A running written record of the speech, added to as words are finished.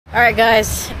Alright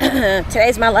guys,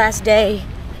 today's my last day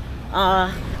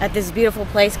at this beautiful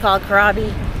place called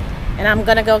Krabi, and I'm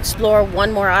gonna go explore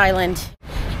one more island.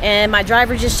 And my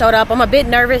driver just showed up. I'm a bit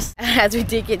nervous as we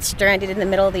did get stranded in the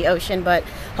middle of the ocean, but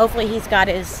hopefully he's got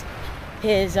his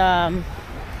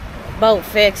boat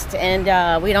fixed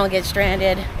and we don't get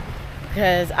stranded,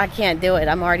 because I can't do it.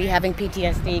 I'm already having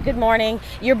PTSD. Good morning.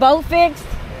 Your boat fixed?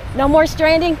 No more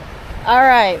stranding?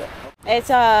 Alright. It's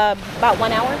about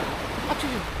 1 hour?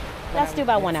 Let's do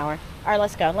about 1 hour. All right,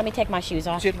 let's go. Let me take my shoes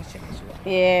off.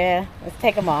 Yeah, let's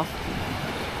take them off.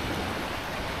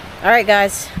 All right,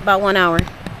 guys, about 1 hour.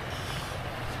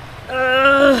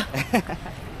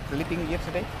 Sleeping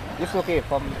yesterday? It's okay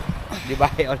from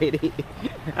Dubai already.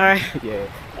 All right.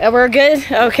 Yeah. We're good?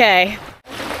 Okay.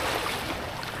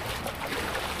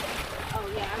 Oh,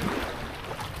 yeah.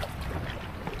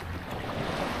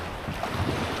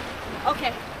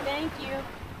 Okay, thank you.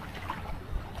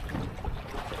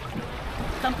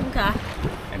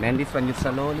 And then this one you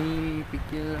slowly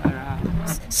picture around.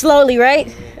 Slowly, right?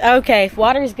 Yeah. Okay.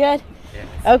 Water is good? Yes.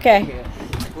 Okay.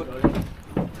 Good already.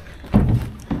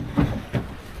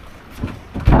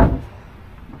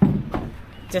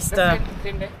 Just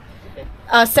Same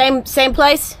day. same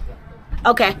place?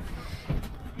 Okay.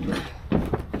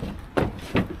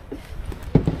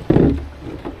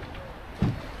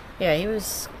 Yeah, he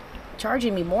was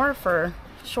charging me more for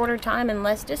shorter time and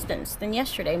less distance than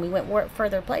yesterday. We went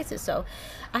further places, so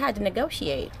I had to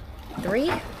negotiate.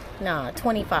 3? Nah,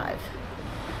 25.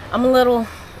 I'm a little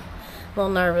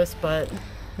nervous, but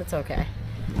it's okay.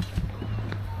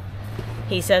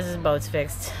 He says his boat's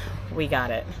fixed. We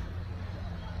got it.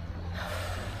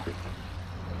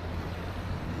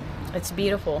 It's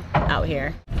beautiful out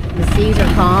here. The seas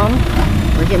are calm.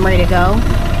 We're getting ready to go.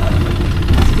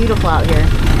 It's beautiful out here.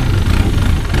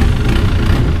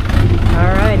 All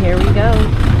right, here we go.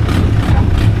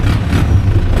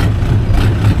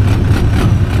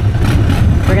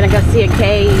 We're gonna go see a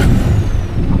cave.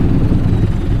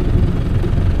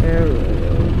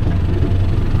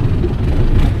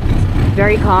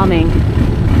 Very calming.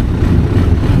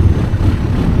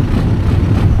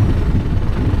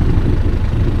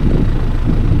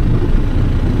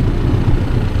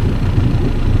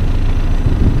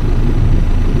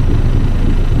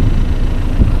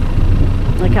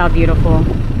 Look how beautiful.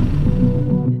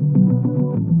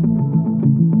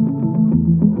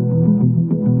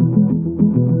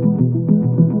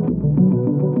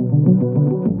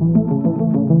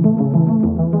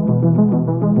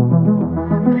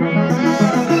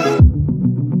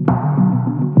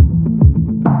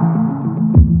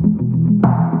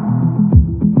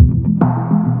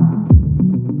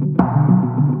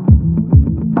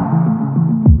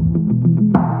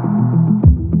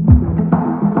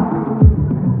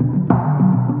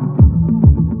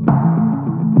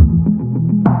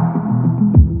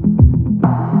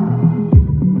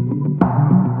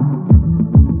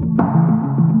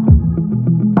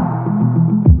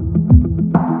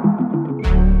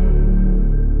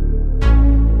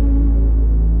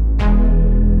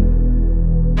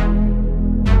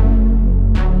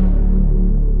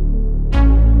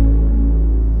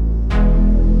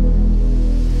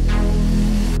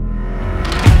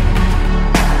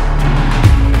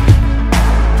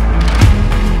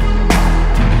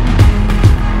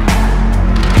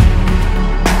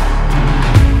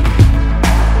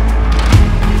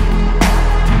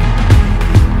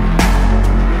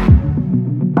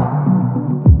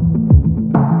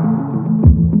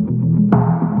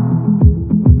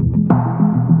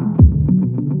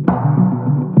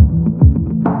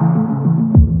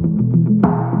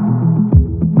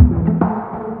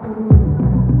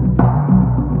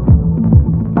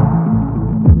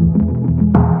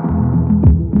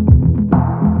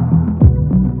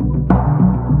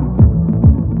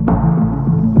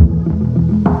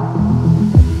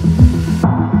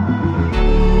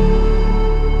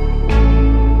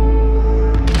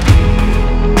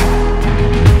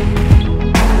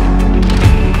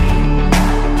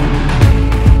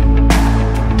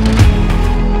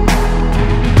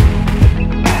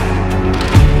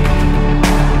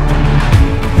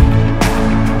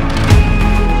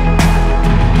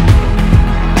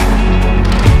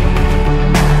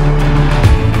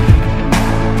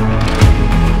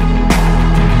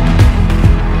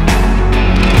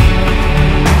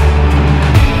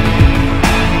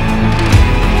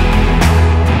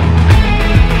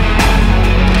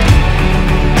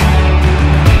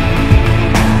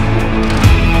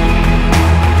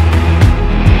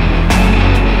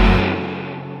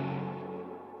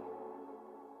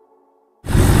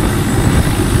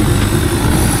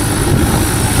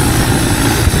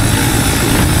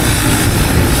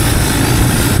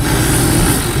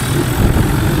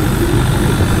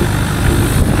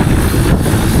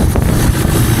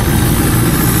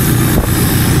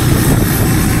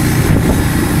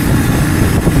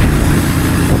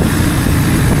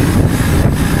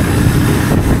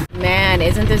 Man,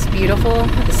 isn't this beautiful?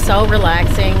 It's so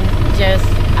relaxing. Just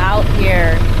out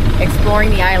here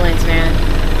exploring the islands, man.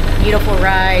 Beautiful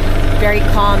ride, very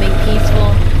calming,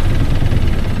 peaceful.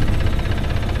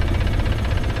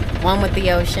 One with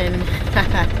the ocean,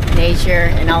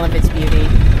 nature, and all of its beauty.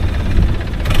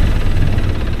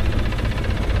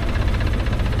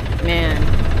 Man,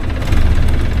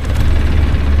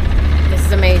 this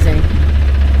is amazing.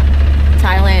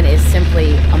 Thailand is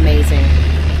simply amazing.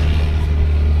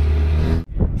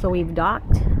 So we've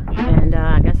docked, and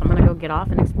I guess I'm gonna go get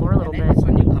off and explore a little bit.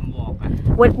 You come walk.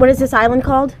 What is this island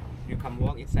called? You come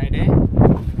walk inside there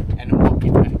and walk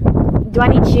it back. Do I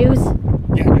need shoes?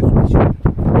 Yeah, just sure.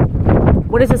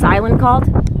 What is this island called?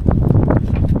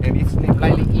 And it's named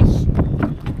Riley East.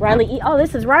 Riley. Oh,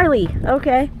 this is Riley.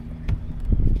 Okay.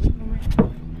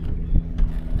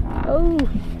 Oh.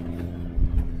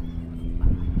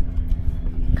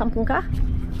 Kampung kah?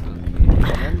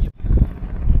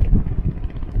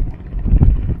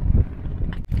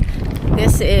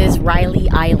 This is Riley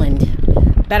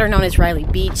Island, better known as Riley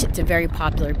Beach. It's a very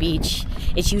popular beach.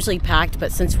 It's usually packed,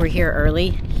 but since we're here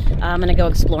early, I'm gonna go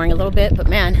exploring a little bit. But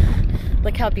man,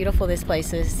 look how beautiful this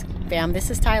place is. Fam, this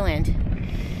is Thailand.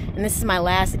 And this is my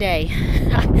last day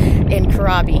in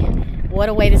Krabi. What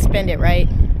a way to spend it, right?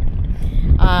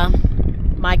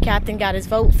 My captain got his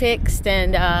vote fixed,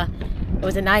 and it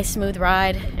was a nice, smooth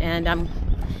ride. And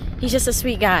he's just a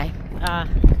sweet guy. A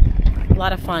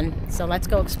lot of fun. So let's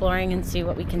go exploring and see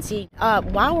what we can see.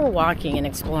 While we're walking and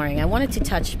exploring, I wanted to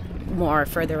touch more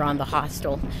further on the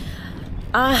hostel.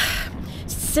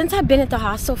 Since I've been at the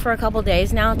hostel for a couple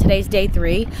days now, today's day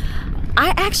 3,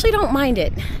 I actually don't mind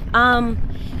it.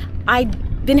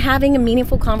 I've been having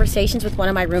meaningful conversations with one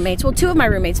of my roommates, well, 2 of my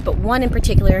roommates, but one in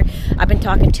particular. I've been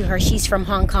talking to her. She's from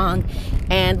Hong Kong,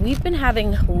 and we've been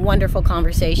having wonderful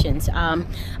conversations.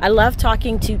 I love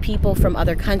talking to people from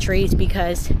other countries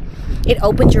because it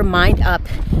opens your mind up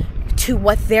to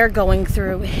what they're going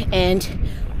through and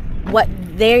what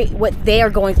they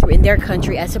are going through in their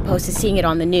country, as opposed to seeing it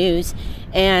on the news.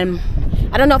 And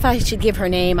I don't know if I should give her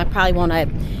name. I probably won't. I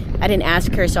didn't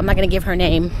ask her, so I'm not going to give her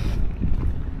name.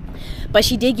 But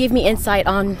she did give me insight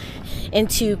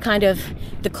into kind of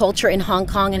the culture in Hong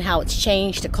Kong and how it's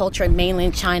changed, the culture in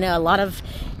mainland China, a lot of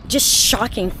just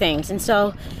shocking things. And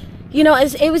so, you know,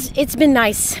 it's been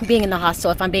nice being in the hostel,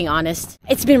 if I'm being honest.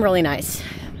 It's been really nice.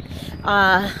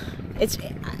 I've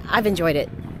enjoyed it.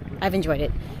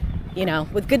 You know,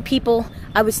 with good people,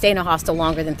 I would stay in a hostel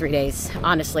longer than 3 days,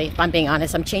 honestly. If I'm being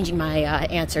honest, I'm changing my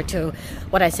answer to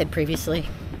what I said previously.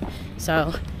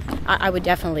 So I would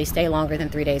definitely stay longer than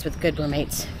 3 days with good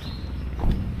roommates.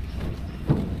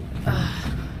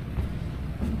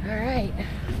 All right,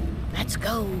 let's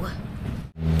go.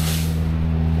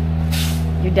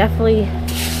 You're definitely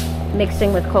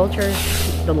mixing with cultures,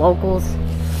 the locals.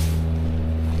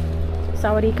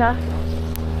 Sawadika.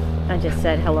 I just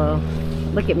said hello.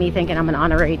 Look at me thinking I'm an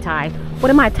honorary Thai. What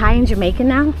am I, Thai and Jamaican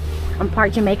now? I'm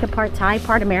part Jamaica, part Thai,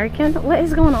 part American? What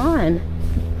is going on?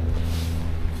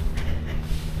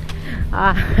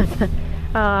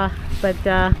 But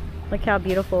look how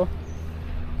beautiful.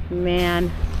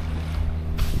 Man.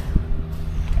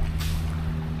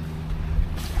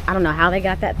 I don't know how they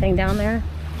got that thing down there.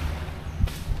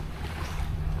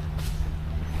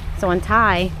 So in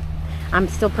Thai, I'm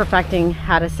still perfecting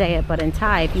how to say it, but in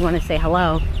Thai, if you want to say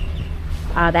hello,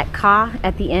 that ka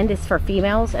at the end is for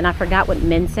females, and I forgot what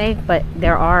men say, but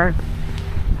there are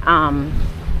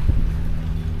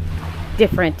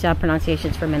different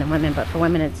pronunciations for men and women, but for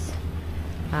women it's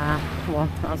well,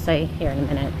 I'll say here in a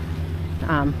minute.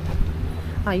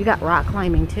 Oh, you got rock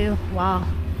climbing too. Wow.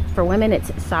 For women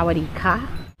it's sawadi ka.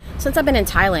 Since I've been in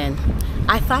Thailand,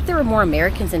 I thought there were more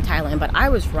Americans in Thailand, but I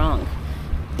was wrong.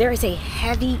 There is a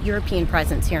heavy European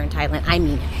presence here in Thailand. I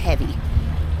mean heavy.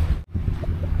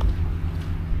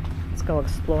 Let's go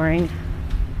exploring.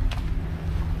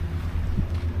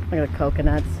 Look at the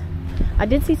coconuts. I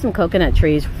did see some coconut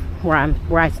trees where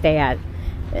I stay at.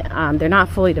 They're not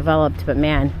fully developed, but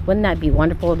man, wouldn't that be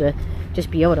wonderful to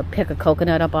just be able to pick a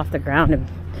coconut up off the ground and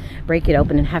break it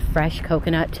open and have fresh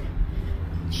coconut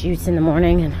juice in the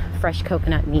morning and fresh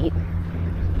coconut meat.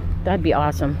 That'd be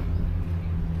awesome.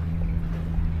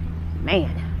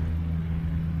 Man.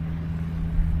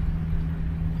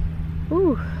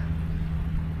 Ooh.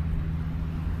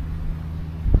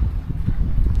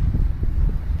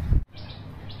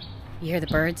 You hear the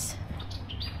birds?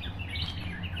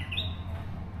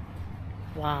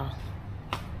 Wow.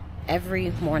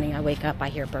 Every morning I wake up, I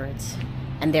hear birds,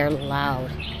 and they're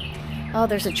loud. Oh,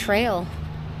 there's a trail.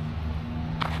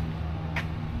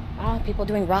 Oh, people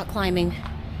doing rock climbing.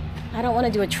 I don't want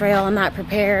to do a trail. I'm not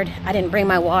prepared. I didn't bring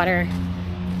my water.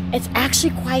 It's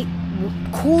actually quite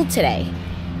cool today.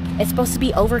 It's supposed to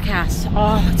be overcast.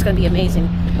 Oh, it's gonna be amazing.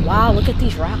 Wow, look at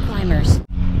these rock climbers.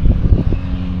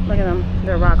 Look at them,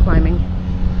 they're rock climbing.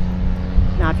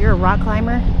 Now, if you're a rock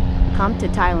climber, come to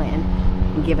Thailand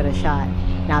and give it a shot.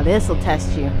 Now, this will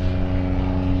test you.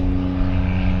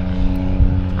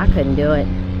 I couldn't do it.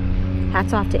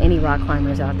 Hats off to any rock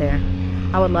climbers out there.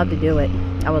 I would love to do it.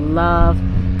 I would love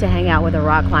to hang out with a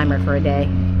rock climber for a day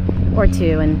or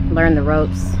two and learn the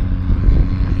ropes.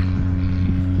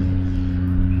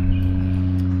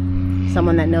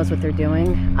 Someone that knows what they're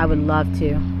doing, I would love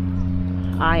to.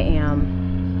 I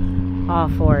am all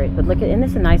for it. But look at, isn't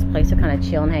this a nice place to kind of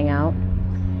chill and hang out?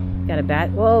 Got a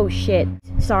bat. Whoa, shit.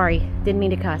 Sorry, didn't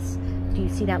mean to cuss. Do you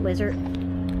see that lizard?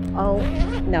 Oh,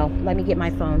 no, let me get my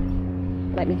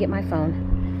phone. Let me get my phone.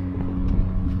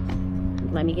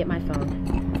 Let me get my phone.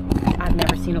 I've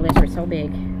never seen a lizard so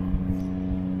big.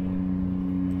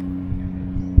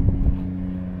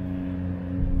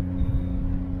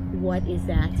 What is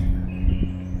that?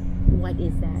 What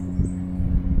is that?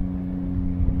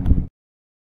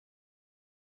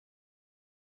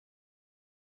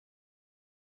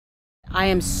 I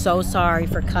am so sorry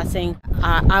for cussing.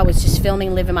 I was just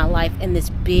filming, living my life, and this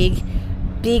big,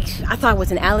 I thought it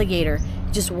was an alligator,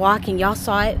 just walking. Y'all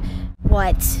saw it?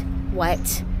 What?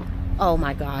 Oh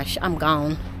my gosh, I'm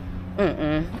gone.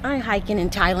 I ain't hiking in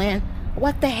Thailand.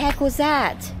 What the heck was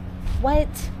that?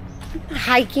 What?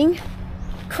 Hiking?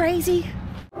 Crazy.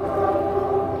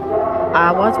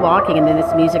 I was walking and then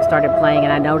this music started playing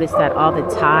and I noticed that all the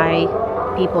Thai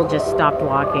people just stopped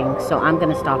walking. So I'm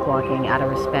gonna stop walking out of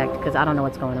respect because I don't know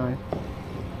what's going on.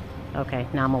 Okay,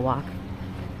 now I'm gonna walk.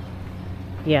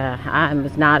 Yeah, I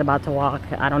was not about to walk.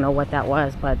 I don't know what that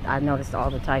was, but I noticed all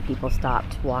the Thai people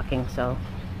stopped walking, so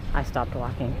I stopped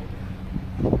walking.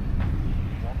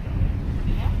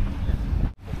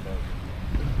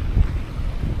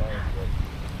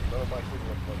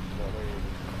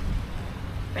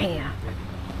 Bam.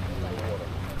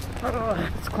 Oh,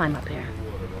 let's climb up here.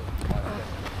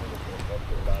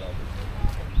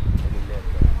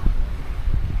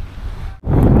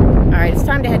 Alright, it's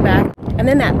time to head back. And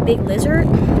then that big lizard,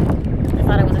 I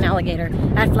thought it was an alligator.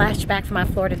 I had flashback from my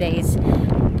Florida days.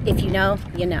 If you know,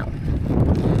 you know.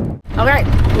 Alright,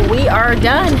 we are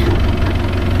done.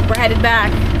 We're headed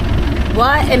back.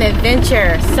 What an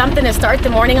adventure. Something to start the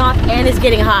morning off and it's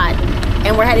getting hot.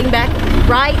 And we're heading back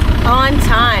right on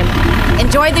time.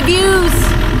 Enjoy the views.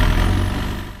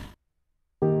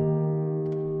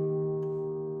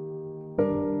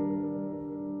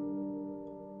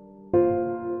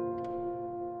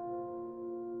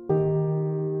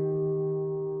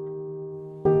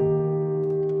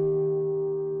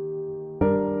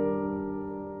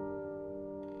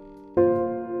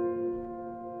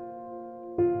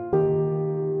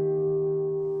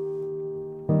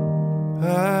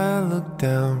 I look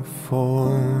down for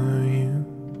you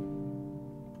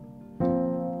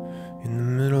in the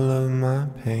middle of my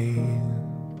pain.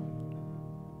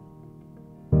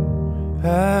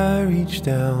 I reach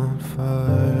down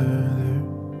farther,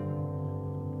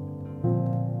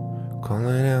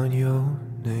 calling out your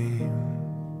name.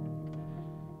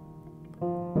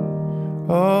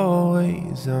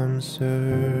 Always I'm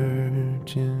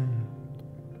searching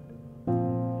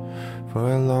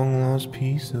for a long-lost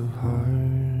piece of heart.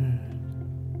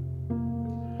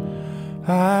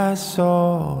 I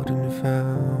sought and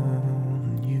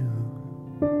found you,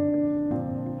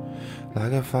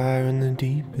 like a fire in the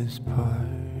deepest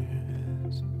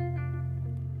parts.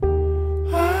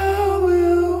 I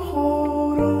will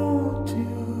hold on to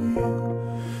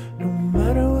you, no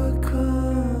matter what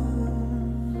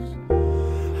comes.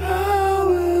 I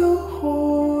will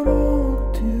hold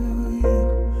on to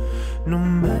you, no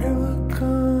matter what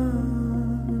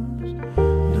comes.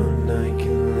 No night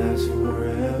can last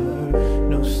forever,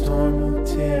 no storm will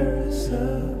tear us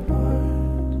apart.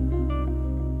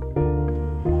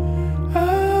 I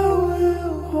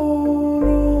will hold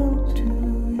on to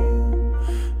you,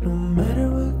 no matter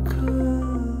what comes.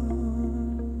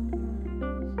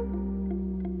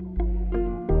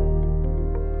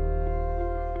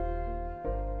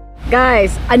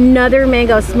 Guys, another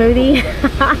mango smoothie.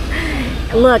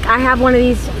 Look, I have one of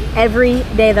these every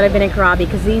day that I've been in Krabi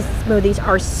because these smoothies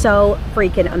are so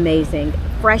freaking amazing.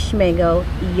 Fresh mango,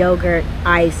 yogurt,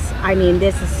 ice. I mean,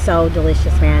 this is so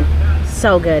delicious, man.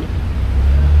 So good.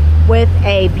 With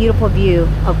a beautiful view,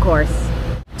 of course.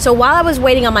 So while I was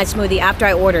waiting on my smoothie after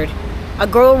I ordered, a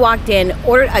girl walked in,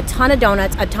 ordered a ton of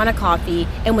donuts, a ton of coffee,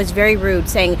 and was very rude,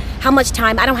 saying, how much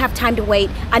time? I don't have time to wait.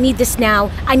 I need this now.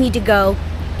 I need to go.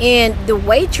 And the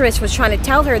waitress was trying to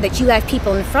tell her that you have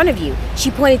people in front of you. She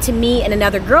pointed to me and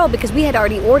another girl because we had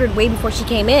already ordered way before she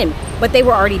came in, but they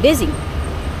were already busy.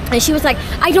 And she was like,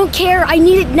 I don't care, I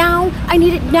need it now, I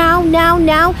need it now,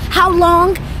 now, how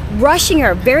long? Rushing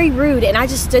her, very rude. And I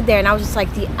just stood there and I was just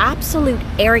like, the absolute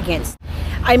arrogance.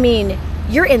 I mean,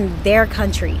 you're in their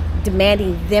country,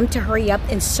 demanding them to hurry up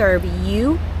and serve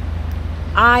you.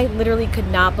 I literally could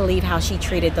not believe how she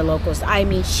treated the locals. I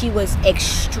mean, she was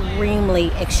extremely,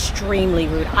 extremely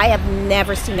rude. I have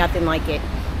never seen nothing like it.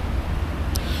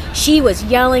 She was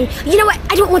yelling, you know what,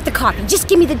 I don't want the coffee, just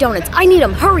give me the donuts. I need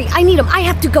them, hurry, I need them, I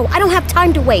have to go, I don't have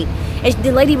time to wait. And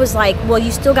the lady was like, well,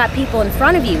 you still got people in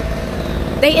front of you.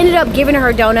 They ended up giving her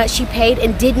a donut, she paid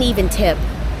and didn't even tip.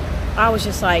 I was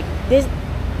just like,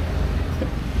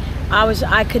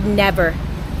 I could never,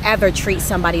 ever treat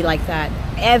somebody like that.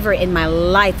 Ever in my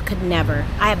life, could never.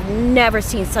 I have never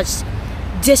seen such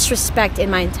disrespect in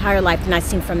my entire life than I've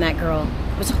seen from that girl.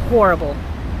 It was horrible.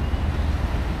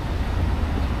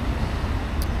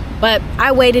 But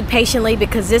I waited patiently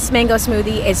because this mango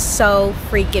smoothie is so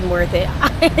freaking worth it.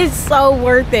 It's so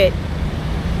worth it.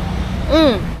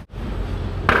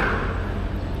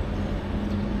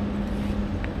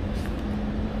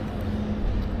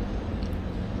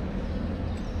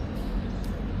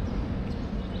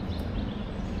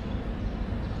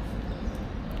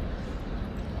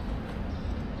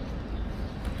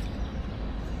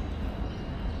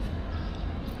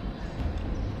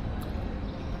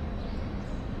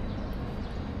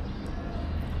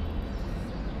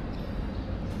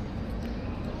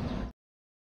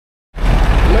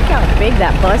 Big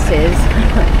that bus is.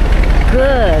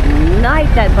 Good night,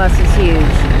 that bus is huge.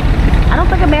 I don't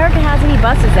think America has any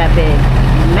buses that big.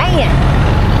 Man.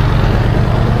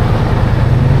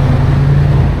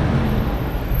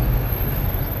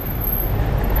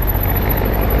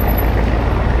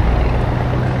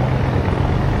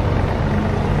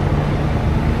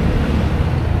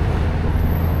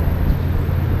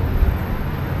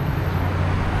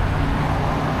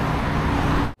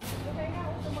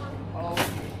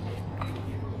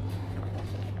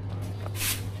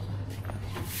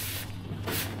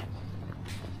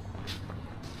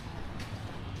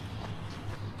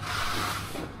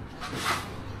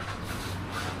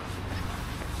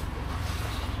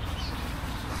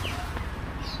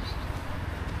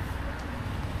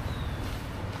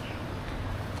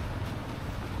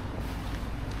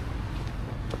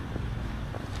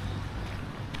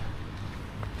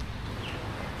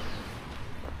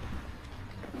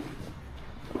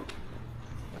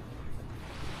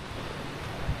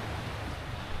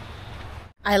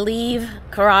 I leave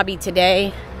Krabi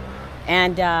today,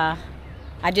 and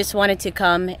I just wanted to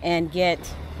come and get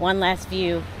one last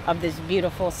view of this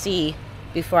beautiful sea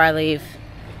before I leave.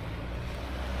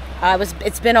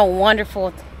 It's been a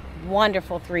wonderful,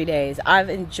 wonderful 3 days. I've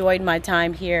enjoyed my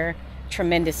time here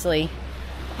tremendously.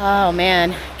 Oh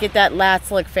man, get that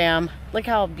last look, fam. Look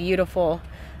how beautiful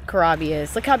Krabi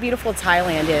is. Look how beautiful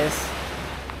Thailand is.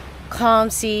 Calm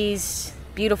seas,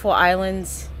 beautiful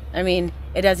islands. I mean,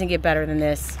 it doesn't get better than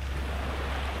this.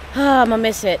 Oh, I'm gonna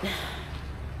miss it.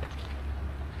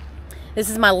 This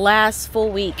is my last full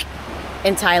week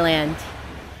in Thailand.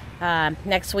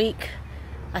 Next week,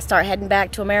 I start heading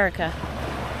back to America.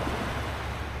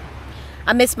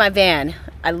 I miss my van.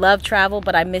 I love travel,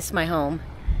 but I miss my home.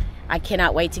 I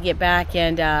cannot wait to get back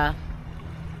and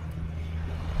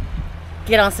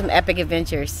get on some epic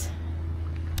adventures.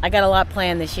 I got a lot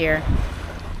planned this year.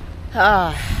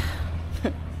 Oh.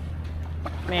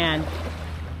 Man.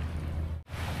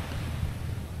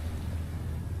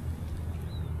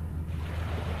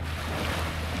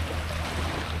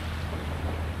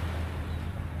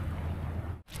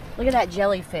 Look at that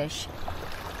jellyfish.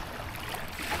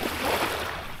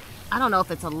 I don't know if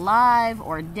it's alive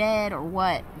or dead or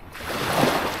what.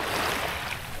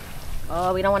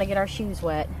 Oh, we don't want to get our shoes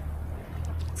wet.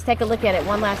 Let's take a look at it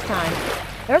one last time.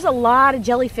 There's a lot of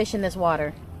jellyfish in this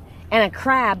water. And a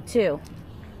crab too.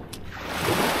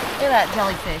 Look at that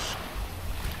jellyfish.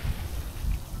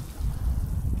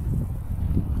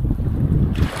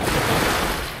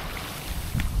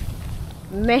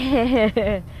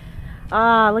 Man.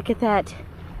 Ah, look at that.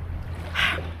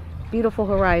 Beautiful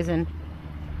horizon.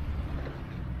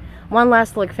 One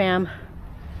last look, fam.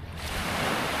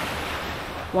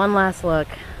 One last look.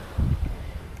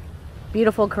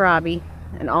 Beautiful Krabi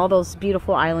and all those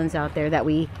beautiful islands out there that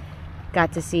we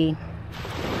got to see.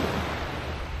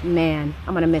 Man,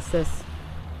 I'm gonna miss this.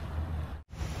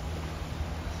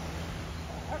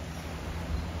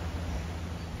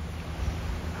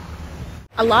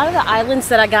 A lot of the islands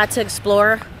that I got to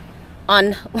explore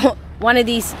on one of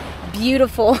these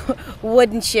beautiful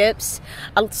wooden ships.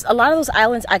 A lot of those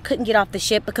islands I couldn't get off the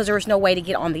ship because there was no way to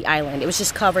get on the island. It was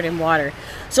just covered in water.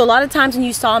 So a lot of times when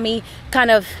you saw me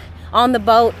kind of on the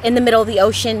boat in the middle of the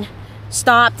ocean,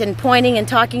 stopped and pointing and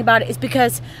talking about it, is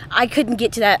because I couldn't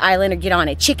get to that island or get on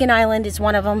it. Chicken Island is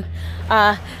one of them,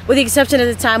 with the exception of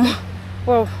the time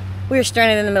where we were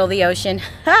stranded in the middle of the ocean.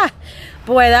 Ha!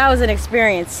 Boy, that was an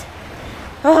experience.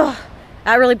 Oh,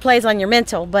 that really plays on your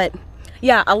mental. But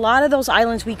yeah, a lot of those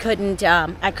islands we couldn't,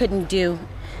 I couldn't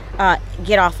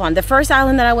get off on. The first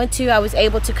island that I went to, I was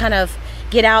able to kind of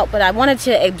get out, but I wanted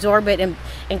to absorb it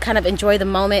and kind of enjoy the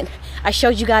moment. I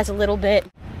showed you guys a little bit.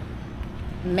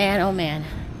 Man, oh man.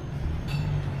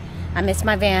 I miss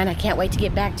my van. I can't wait to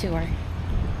get back to her.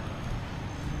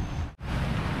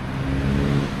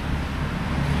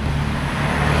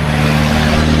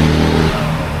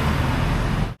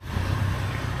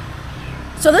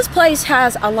 So this place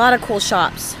has a lot of cool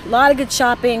shops, a lot of good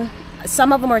shopping.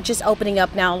 Some of them are just opening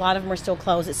up now. A lot of them are still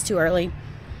closed. It's too early.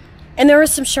 And there were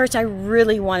some shirts I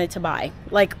really wanted to buy.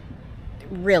 Like,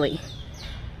 really.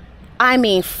 I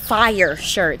mean, fire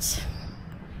shirts.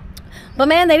 But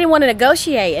man, they didn't want to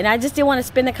negotiate, and I just didn't want to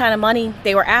spend the kind of money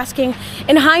they were asking.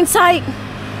 In hindsight,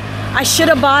 I should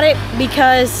have bought it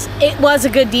because it was a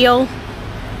good deal.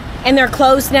 And they're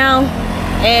closed now.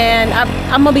 And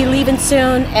I'm going to be leaving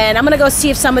soon. And I'm going to go see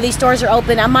if some of these stores are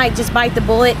open. I might just bite the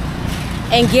bullet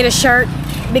and get a shirt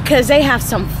because they have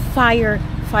some fire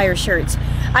shirts.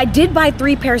 I did buy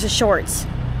 3 pairs of shorts.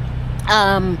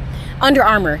 Under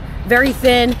Armour. Very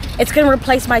thin. It's going to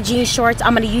replace my jean shorts.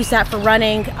 I'm going to use that for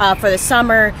running for the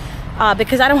summer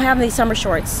because I don't have any summer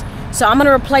shorts. So I'm going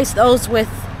to replace those with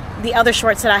the other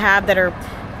shorts that I have that are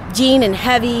jean and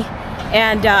heavy.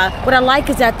 And what I like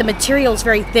is that the material is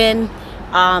very thin.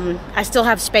 I still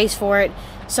have space for it.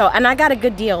 So, and I got a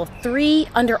good deal. 3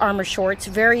 Under Armour shorts,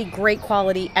 very great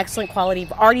quality, excellent quality.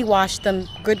 I've already washed them,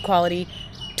 good quality,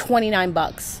 29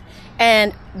 bucks.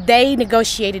 And they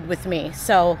negotiated with me.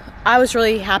 So I was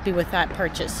really happy with that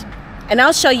purchase. And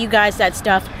I'll show you guys that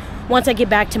stuff once I get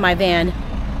back to my van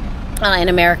in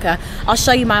America. I'll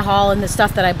show you my haul and the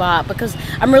stuff that I bought because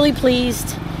I'm really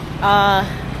pleased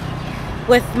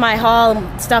with my haul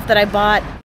and stuff that I bought.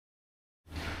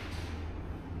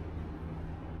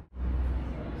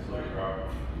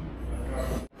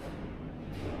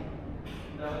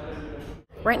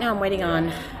 Right now I'm waiting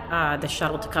on the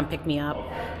shuttle to come pick me up.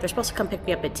 They're supposed to come pick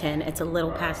me up at 10. It's a little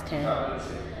past 10.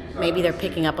 Maybe they're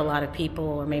picking up a lot of people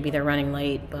or maybe they're running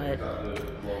late, but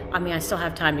I mean, I still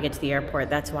have time to get to the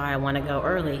airport. That's why I want to go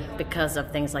early because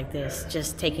of things like this,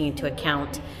 just taking into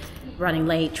account running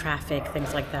late, traffic,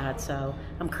 things like that. So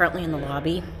I'm currently in the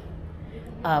lobby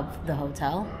of the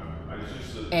hotel,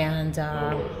 and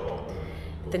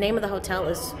the name of the hotel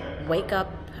is Wake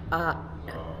Up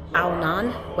Al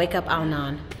Nan. Wake Up Al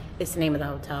Nan is the name of the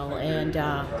hotel, and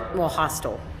well,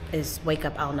 hostel is Wake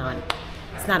Up Al Nan.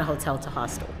 It's not a hotel, it's a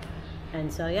hostel.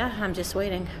 And so yeah, I'm just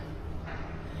waiting.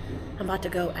 I'm about to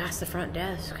go ask the front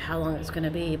desk how long it's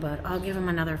gonna be, but I'll give them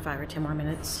another 5 or 10 more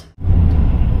minutes.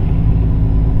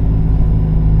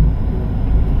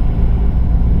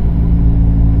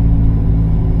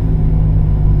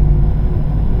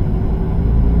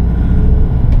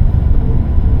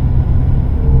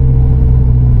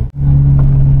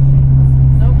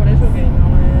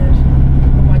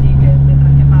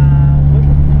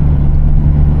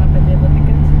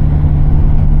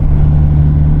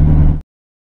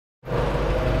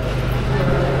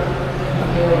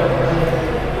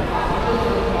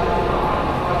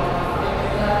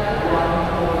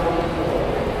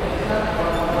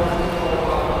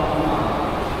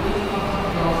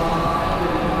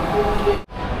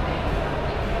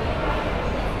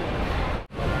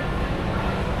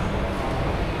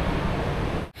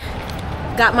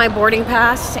 Got my boarding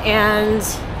pass, and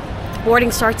boarding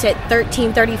starts at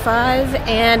 13:35,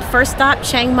 and first stop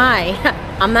Chiang Mai.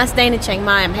 I'm not staying in Chiang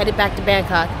Mai, I'm headed back to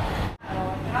Bangkok.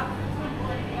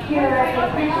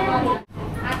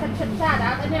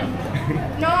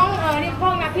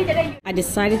 I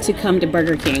decided to come to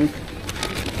Burger King.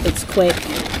 It's quick,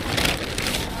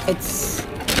 it's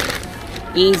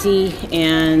easy,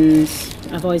 and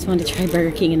I've always wanted to try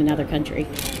Burger King in another country.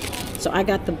 So I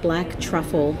got the black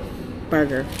truffle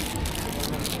burger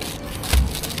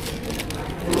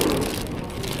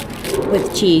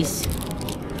with cheese.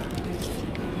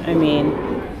 I mean,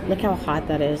 look how hot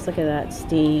that is. Look at that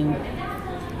steam.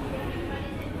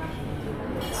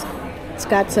 It's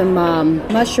got some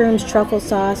mushrooms, truffle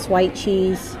sauce, white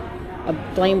cheese, a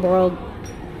plain broiled.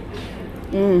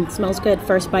 Smells good.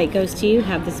 First bite goes to you.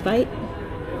 Have this bite.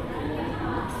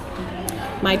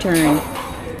 My turn.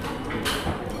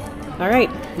 All right.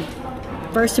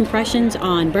 First impressions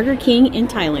on Burger King in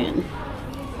Thailand.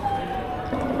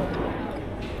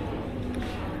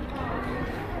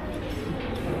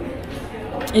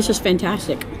 It's just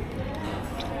fantastic.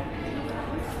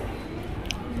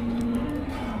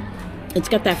 It's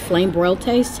got that flame broiled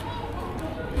taste.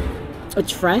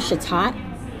 It's fresh, it's hot.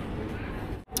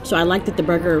 So I like that the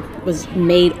burger was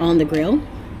made on the grill.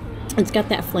 It's got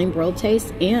that flame broiled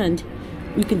taste, and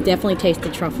you can definitely taste the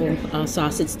truffle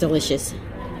sauce. It's delicious.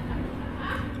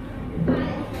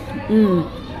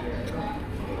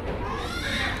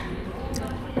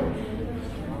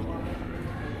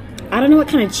 I don't know what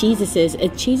kind of cheese this is. The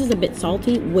cheese is a bit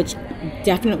salty, which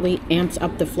definitely amps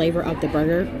up the flavor of the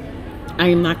burger. I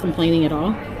am not complaining at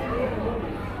all.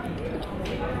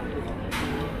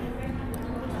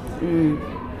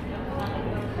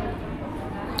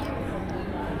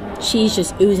 Cheese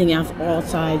just oozing out all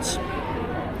sides.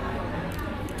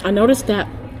 I noticed that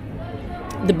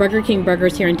the Burger King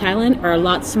burgers here in Thailand are a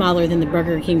lot smaller than the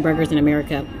Burger King burgers in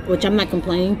America, which I'm not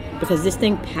complaining because this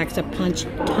thing packs a punch,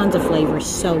 tons of flavor,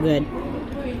 so good.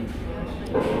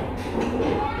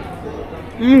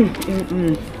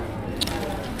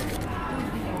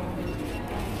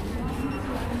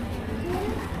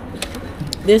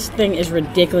 This thing is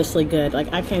ridiculously good.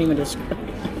 Like, I can't even describe it.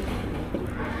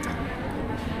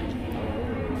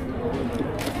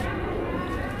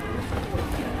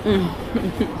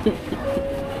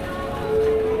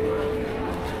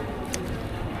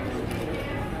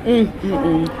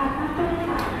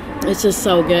 It's just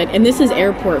so good. And this is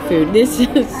airport food. This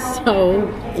is so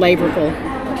flavorful.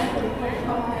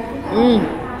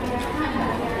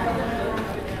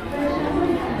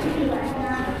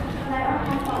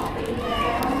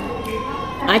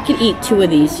 I could eat 2 of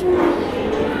these.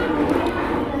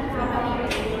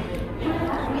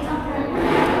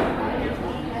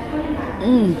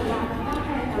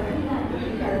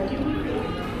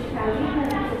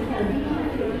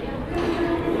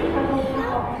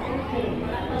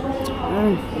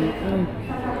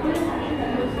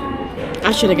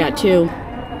 I should have got 2.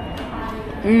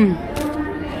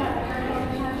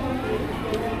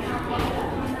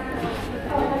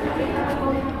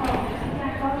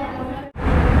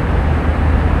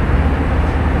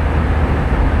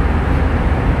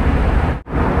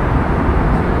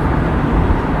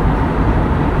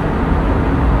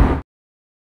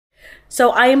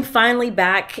 So I am finally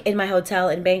back in my hotel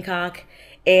in Bangkok,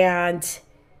 and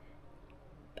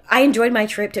I enjoyed my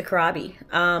trip to Krabi.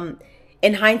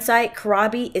 In hindsight,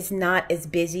 Krabi is not as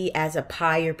busy as a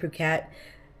Pai or Phuket.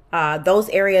 Those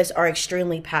areas are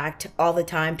extremely packed all the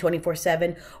time,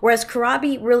 24/7, whereas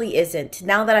Krabi really isn't.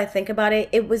 Now that I think about it,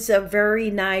 it was a very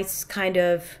nice kind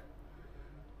of,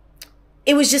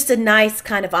 it was just a nice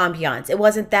kind of ambiance. It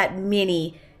wasn't that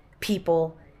many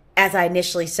people, as I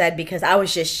initially said, because I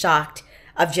was just shocked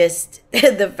of just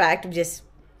the fact of just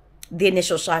the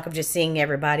initial shock of just seeing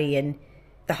everybody and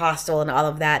the hostel and all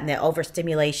of that and the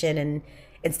overstimulation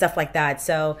and stuff like that.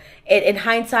 So in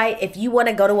hindsight, if you want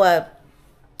to go to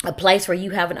a place where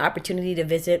you have an opportunity to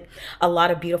visit a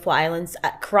lot of beautiful islands,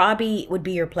 Krabi would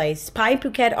be your place. Pai and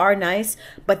Phuket are nice,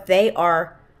 but they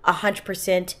are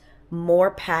 100%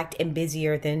 more packed and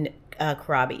busier than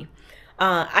Krabi.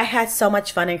 I had so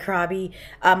much fun in Krabi.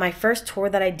 My first tour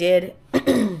that I did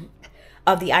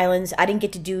of the islands, I didn't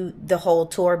get to do the whole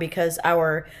tour because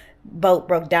our boat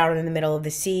broke down in the middle of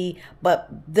the sea. But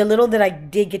the little that I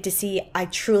did get to see, I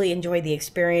truly enjoyed the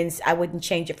experience. I wouldn't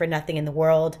change it for nothing in the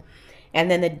world. And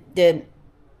then the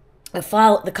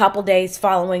couple days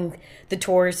following the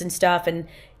tours and stuff, and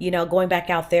going back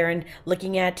out there and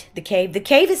looking at the cave. The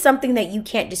cave is something that you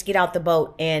can't just get out the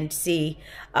boat and see.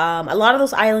 A lot of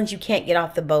those islands you can't get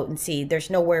off the boat and see. There's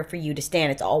nowhere for you to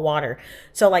stand. It's all water.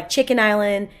 So like Chicken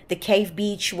Island, the cave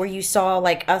beach where you saw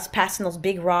like us passing those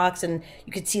big rocks and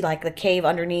you could see like the cave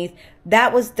underneath.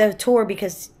 That was the tour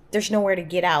because there's nowhere to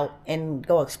get out and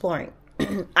go exploring.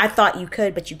 I thought you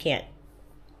could, but you can't.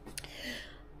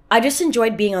 I just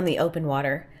enjoyed being on the open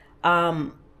water.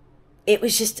 It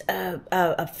was just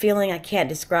a feeling I can't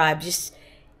describe. Just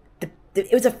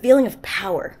it was a feeling of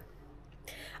power,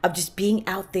 of just being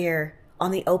out there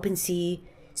on the open sea,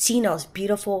 seeing those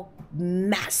beautiful,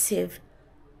 massive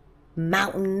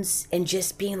mountains, and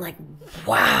just being like,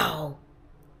 wow,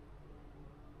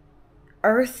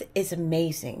 Earth is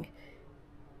amazing.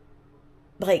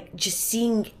 Like just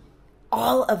seeing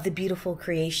all of the beautiful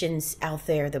creations out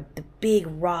there, the big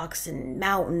rocks and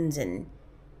mountains, and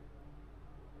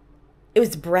it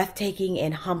was breathtaking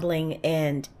and humbling,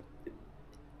 and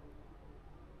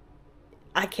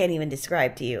I can't even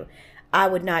describe to you. I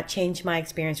would not change my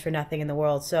experience for nothing in the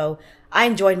world. So I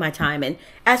enjoyed my time. And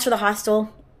as for the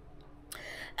hostel,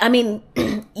 I mean,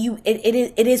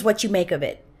 it is what you make of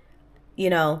it. You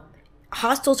know,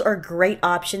 hostels are great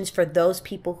options for those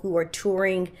people who are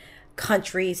touring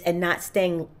countries and not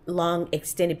staying long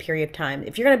extended period of time.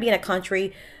 If you're going to be in a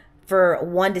country for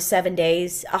 1 to 7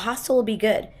 days, a hostel will be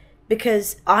good,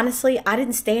 because honestly, I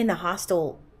didn't stay in the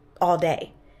hostel all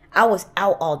day. I was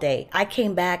out all day. I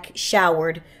came back,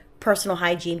 showered, personal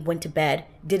hygiene, went to bed,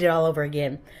 did it all over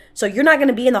again. So you're not going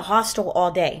to be in the hostel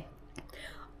all day.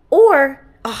 Or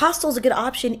a hostel is a good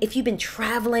option if you've been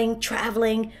traveling,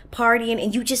 partying,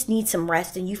 and you just need some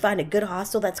rest, and you find a good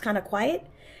hostel that's kind of quiet,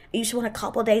 and you just want a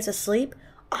couple of days of sleep.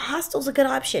 A hostel's a good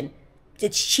option.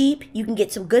 It's cheap. You can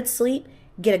get some good sleep,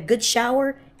 get a good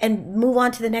shower, and move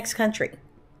on to the next country.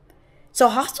 So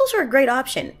hostels are a great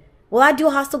option. Will I do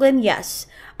a hostel again? Yes.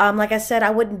 Like I said,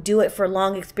 I wouldn't do it for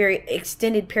long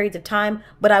extended periods of time,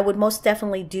 but I would most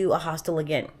definitely do a hostel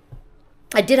again.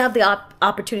 I did have the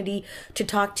opportunity to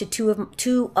talk to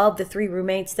two of the 3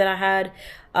 roommates that I had.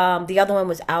 The other one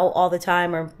was out all the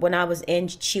time, or when I was in,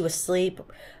 she was asleep.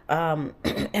 And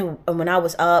when I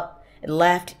was up and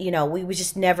left, you know, we was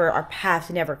just never, our paths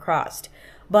never crossed.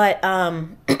 But I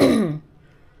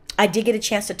did get a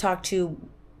chance to talk to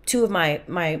 2 of my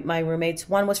roommates.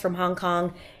 One was from Hong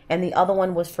Kong, and the other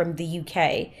one was from the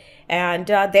UK. And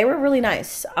they were really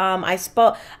nice. I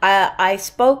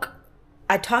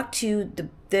talked to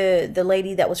the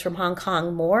lady that was from Hong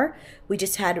Kong more. We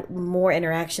just had more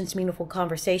interactions, meaningful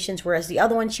conversations, whereas the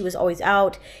other one, she was always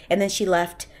out, and then she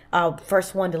left,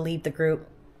 first one to leave the group.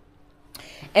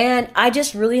 And I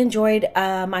just really enjoyed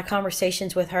my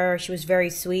conversations with her. She was very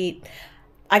sweet.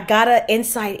 I got an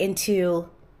insight into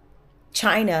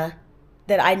China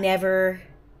that I never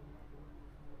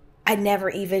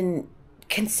even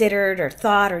considered or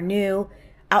thought or knew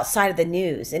outside of the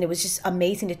news. And it was just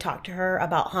amazing to talk to her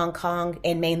about Hong Kong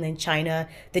and mainland China,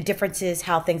 the differences,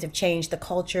 how things have changed, the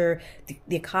culture,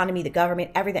 the economy, the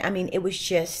government, everything. I mean, it was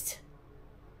just,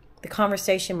 the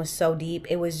conversation was so deep.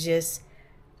 It was just,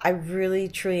 I really,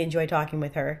 truly enjoyed talking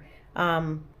with her.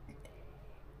 And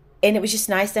it was just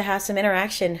nice to have some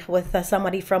interaction with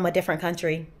somebody from a different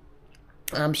country.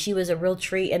 She was a real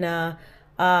treat and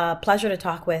a pleasure to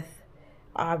talk with.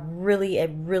 I really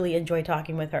enjoyed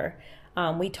talking with her.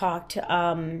 We talked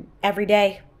every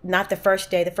day, not the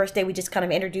first day. The first day we just kind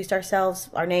of introduced ourselves,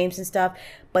 our names and stuff.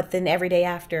 But then every day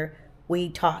after, we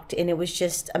talked, and it was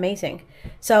just amazing.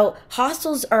 So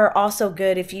hostels are also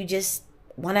good if you just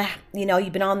want to, you know,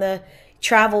 you've been on the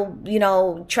travel, you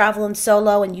know, traveling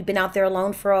solo, and you've been out there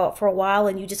alone for a while,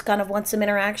 and you just kind of want some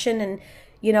interaction and,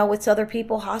 you know, with other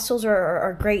people. Hostels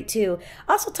are great too.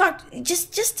 I also talked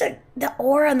just the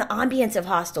aura and the ambience of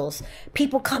hostels.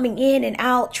 People coming in and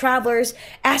out, travelers.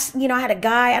 You know, I had a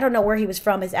guy, I don't know where he was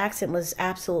from. His accent was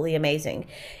absolutely amazing.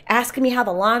 Asking me how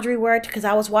the laundry worked, because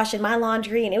I was washing my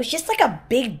laundry, and it was just like a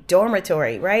big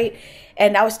dormitory, right?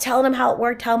 And I was telling him how it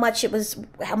worked, how much it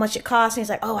cost. And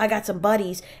he's like, oh, I got some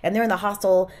buddies, and they're in the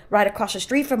hostel right across the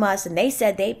street from us, and they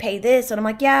said they pay this. And I'm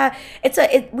like, yeah,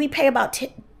 we pay about,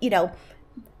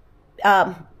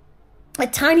 a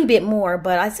tiny bit more,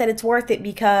 but I said it's worth it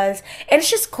because, and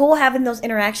it's just cool having those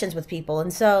interactions with people.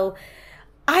 And so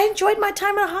I enjoyed my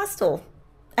time in a hostel.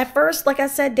 At first, like I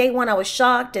said, day one, I was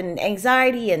shocked and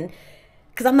anxiety, and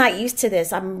because I'm not used to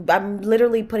this. I'm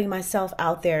literally putting myself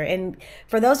out there. And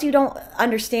for those who don't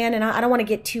understand, and I don't want to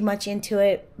get too much into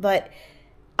it, but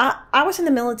I was in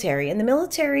the military. In the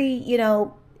military, you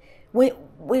know, we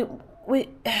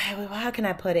how can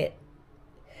I put it?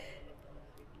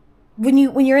 When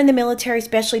you're in the military,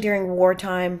 especially during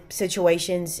wartime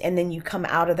situations, and then you come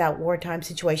out of that wartime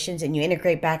situations and you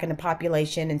integrate back into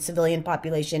population and civilian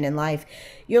population in life,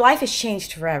 your life has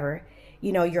changed forever.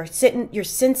 You know, your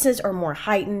senses are more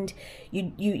heightened.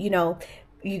 You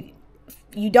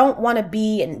don't want to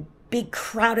be in big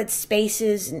crowded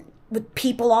spaces and with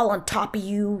people all on top of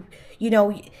you. You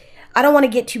know, I don't want to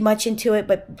get too much into it,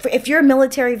 but if you're a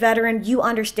military veteran, you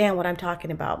understand what I'm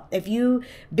talking about. If you've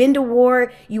been to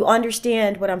war, you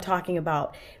understand what I'm talking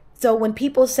about. So when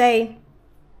people say,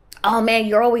 oh man,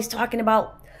 you're always talking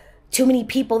about too many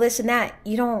people, this and that,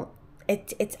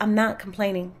 I'm not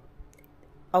complaining.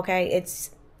 Okay. It's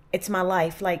my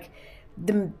life. Like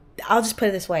I'll just put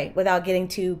it this way without getting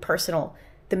too personal.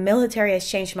 The military has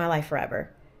changed my life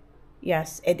forever.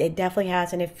 Yes, it definitely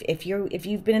has. And if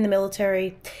you've been in the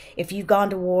military, if you've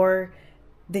gone to war,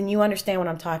 then you understand what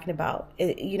I'm talking about.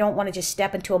 You don't want to just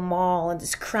step into a mall and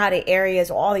just crowded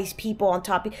areas, all these people on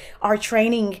top. Our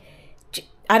training,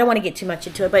 I don't want to get too much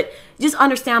into it, but just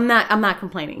understand I'm not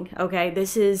complaining. Okay,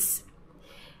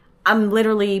 I'm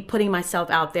literally putting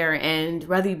myself out there, and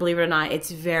whether you believe it or not,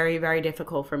 it's very, very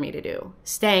difficult for me to do.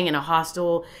 Staying in a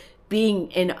hostel,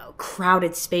 being in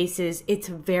crowded spaces, it's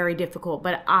very difficult,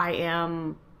 but I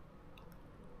am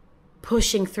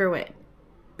pushing through it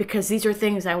because these are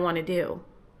things I want to do.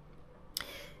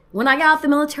 When I got out the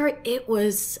military, it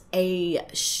was I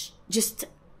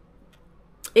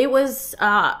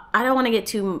don't want to get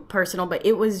too personal, but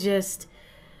it was,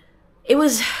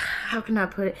 how can I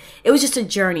put it? It was just a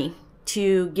journey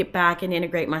to get back and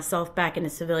integrate myself back in the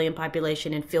civilian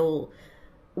population and feel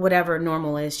whatever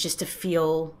normal is, just to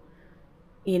feel,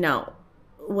 you know,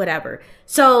 whatever.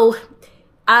 So,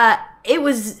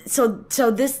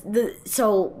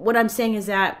 so what I'm saying is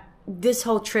that this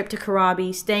whole trip to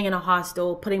Karabi, staying in a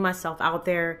hostel, putting myself out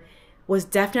there was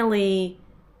definitely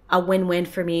a win-win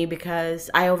for me because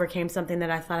I overcame something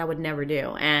that I thought I would never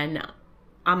do. And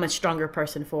I'm a stronger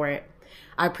person for it.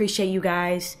 I appreciate you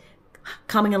guys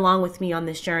coming along with me on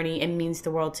this journey. It means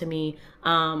the world to me.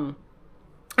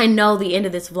 I know the end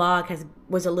of this vlog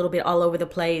was a little bit all over the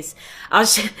place. I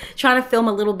was trying to film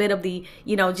a little bit of the,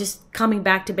 you know, just coming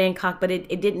back to Bangkok, but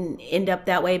it didn't end up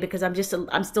that way because I'm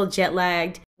still jet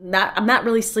lagged. I'm not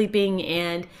really sleeping,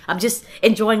 and I'm just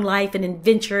enjoying life and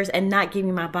adventures and not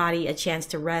giving my body a chance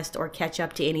to rest or catch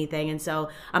up to anything. And so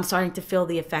I'm starting to feel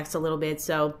the effects a little bit.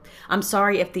 So I'm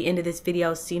sorry if the end of this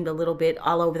video seemed a little bit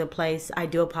all over the place. I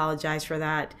do apologize for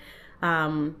that.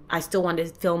 I still wanted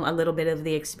to film a little bit of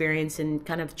the experience and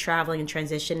kind of traveling and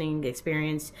transitioning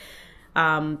experience.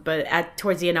 But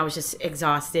towards the end, I was just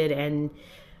exhausted and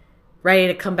ready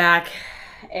to come back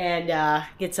and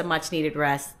get some much needed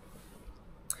rest.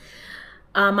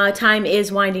 My time is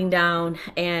winding down,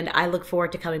 and I look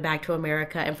forward to coming back to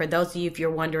America. And for those of you, if you're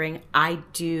wondering, I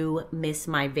do miss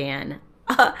my van.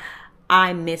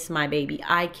 I miss my baby.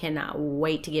 I cannot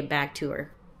wait to get back to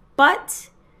her. But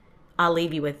I'll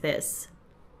leave you with this.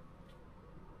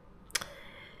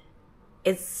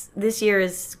 This year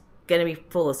is going to be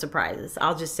full of surprises.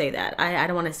 I'll just say that. I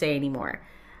don't want to say anymore.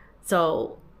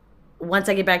 So once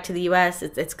I get back to the US,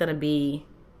 it's going to be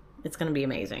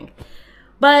amazing.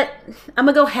 But I'm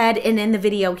going to go ahead and end the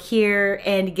video here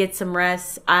and get some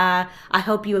rest. I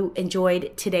hope you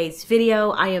enjoyed today's video.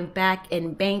 I am back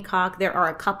in Bangkok. There are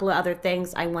a couple of other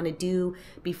things I want to do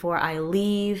before I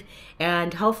leave.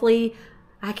 And hopefully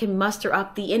I can muster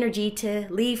up the energy to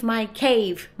leave my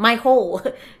cave, my hole.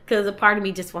 Because a part of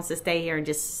me just wants to stay here and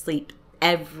just sleep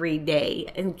every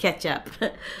day and catch up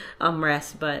on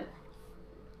rest. But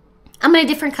I'm in a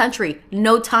different country.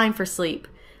 No time for sleep.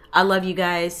 I love you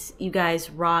guys. You guys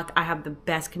rock. I have the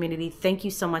best community. Thank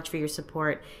you so much for your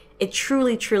support. It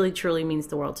truly, truly, truly means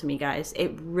the world to me, guys.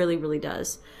 It really, really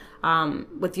does.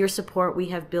 With your support, we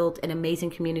have built an amazing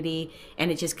community, and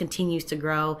it just continues to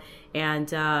grow.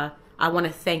 And I want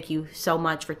to thank you so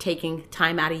much for taking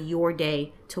time out of your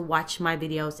day to watch my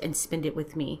videos and spend it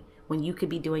with me when you could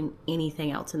be doing anything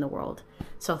else in the world.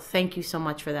 So thank you so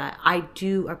much for that. I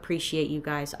do appreciate you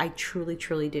guys. I truly,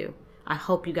 truly do. I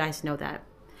hope you guys know that.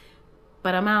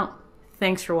 But I'm out.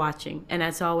 Thanks for watching. And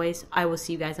as always, I will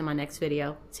see you guys in my next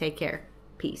video. Take care.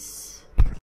 Peace.